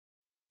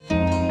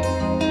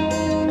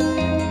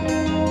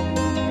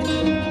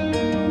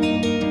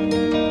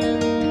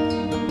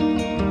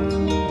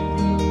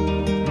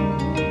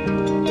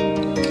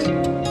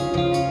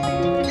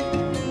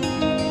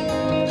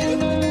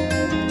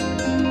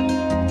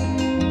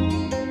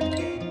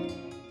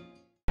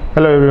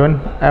Hello everyone,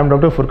 I am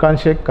Dr. Forqan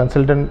Shaikh,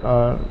 consultant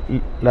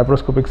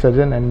laparoscopic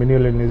surgeon and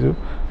manual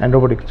and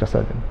robotic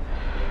surgeon.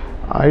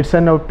 It's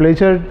a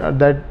pleasure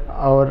that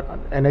our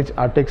NH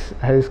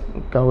RTIICS is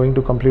going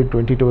to complete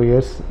 22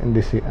 years in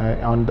this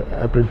on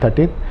April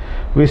 30th.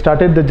 We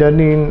started the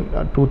journey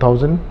in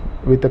 2000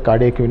 with a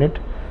cardiac unit,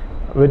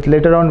 which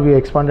later on we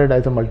expanded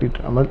as a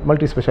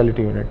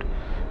multi-speciality unit.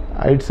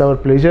 It's our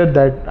pleasure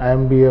that I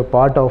am be a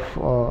part of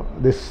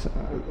this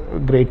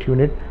great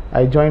unit.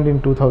 I joined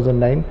in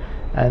 2009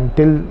 and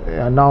till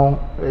now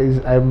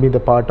I have been the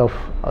part of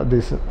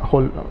this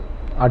whole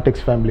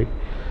RTIICS family.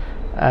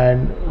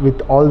 And with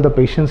all the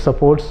patient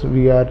supports,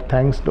 we are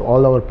thanks to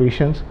all our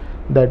patients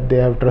that they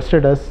have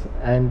trusted us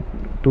and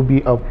to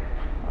be a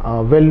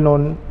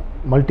well-known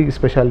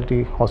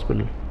multi-speciality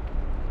hospital.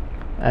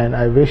 And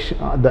I wish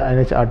the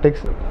NH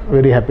RTIICS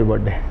very happy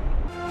birthday.